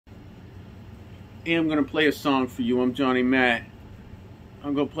am going to play a song for you. I'm Johnny Matt.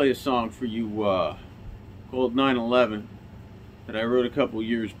 I'm going to play a song for you called 9/11 that I wrote a couple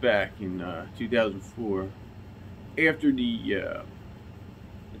years back in 2004 after the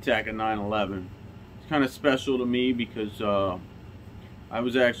attack of 9/11. It's kind of special to me because I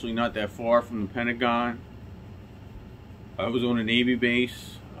was actually not that far from the Pentagon. I was on a Navy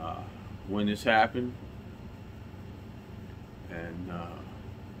base when this happened, and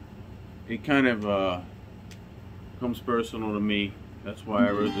it kind of comes personal to me. That's why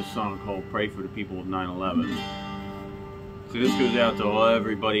I wrote this song called Pray for the People of 9/11. So this goes out to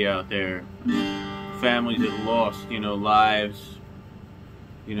everybody out there, families that lost, lives,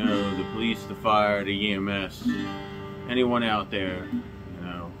 the police, the fire, the EMS, anyone out there,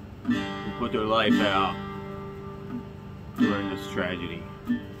 who put their life out during this tragedy.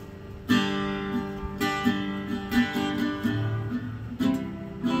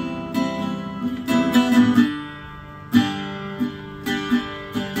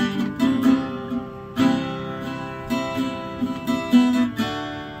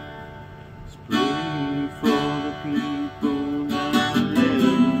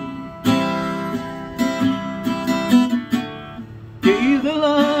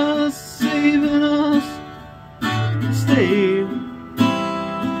 Saving us, stay.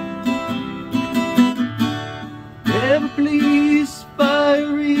 Every police,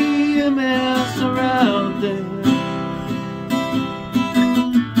 fire, EMS are out there.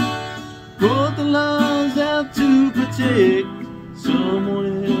 Put the lines out to protect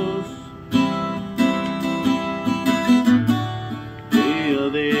someone else. They are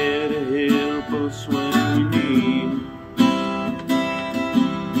there to help us when we need.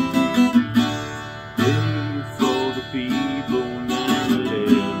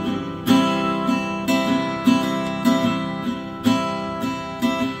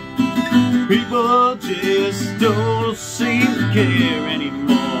 People just don't seem to care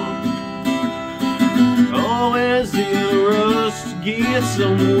anymore. Always in a rush to get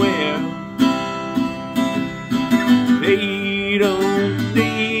somewhere. They don't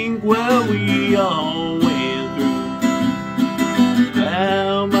think what we all went through.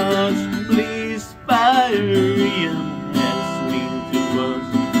 How much police, fire, EMS mean to us.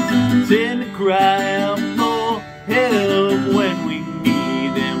 Tend to cry out for help when we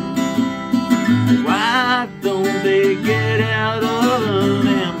need them. Why don't they get out of an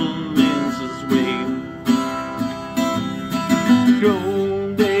ambulance's way?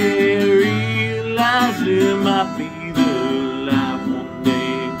 Don't they realize it might be their life one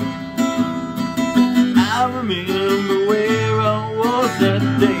day? I remember where I was that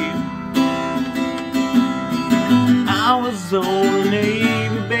day. I was on a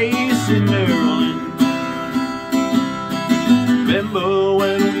Navy base in Maryland. Remember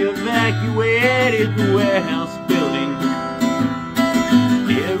when we evacuated the warehouse building?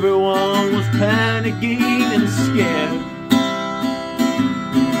 Everyone was panicking and scared.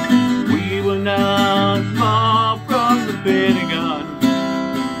 We were not far from the Pentagon.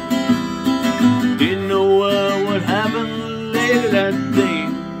 Didn't know what would happen later that day.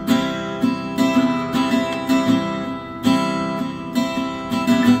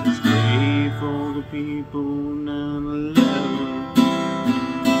 Let's pray for the people 9/11.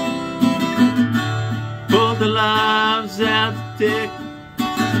 Put the lives out to protect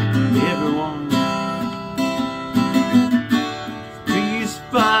everyone. Police,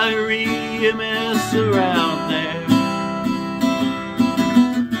 fire, EMS are out there.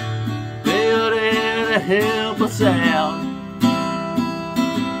 They're there to help us out.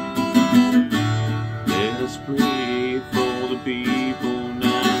 Let us pray for the people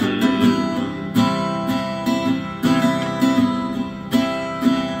 9/11.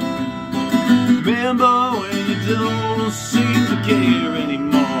 Remember when you don't seem to care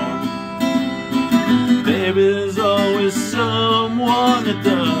anymore? There is always someone that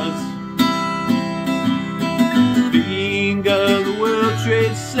does. Think of the World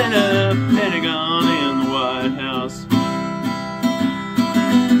Trade Center, Pentagon, and the White House.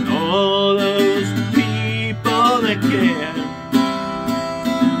 All those people that care.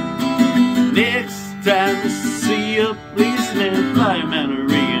 Next time you see a policeman, fireman, or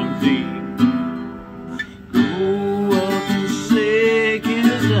EMT,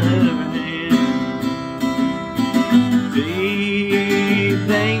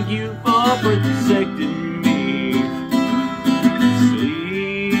 thank you for protecting me.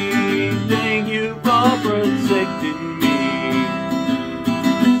 Say thank you for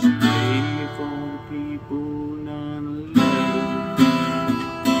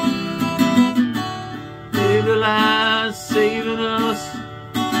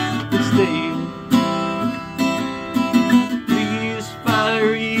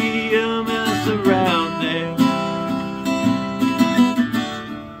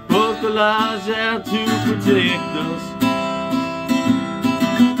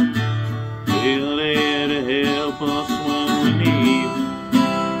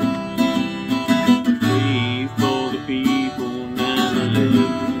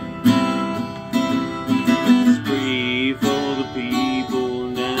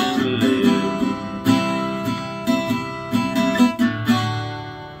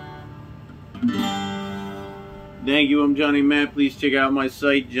I'm Johnny Matt. Please check out my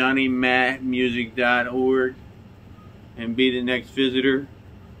site, johnnymattmusic.org, and be the next visitor.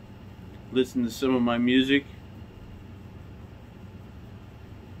 Listen to some of my music.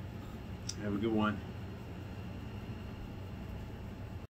 Have a good one.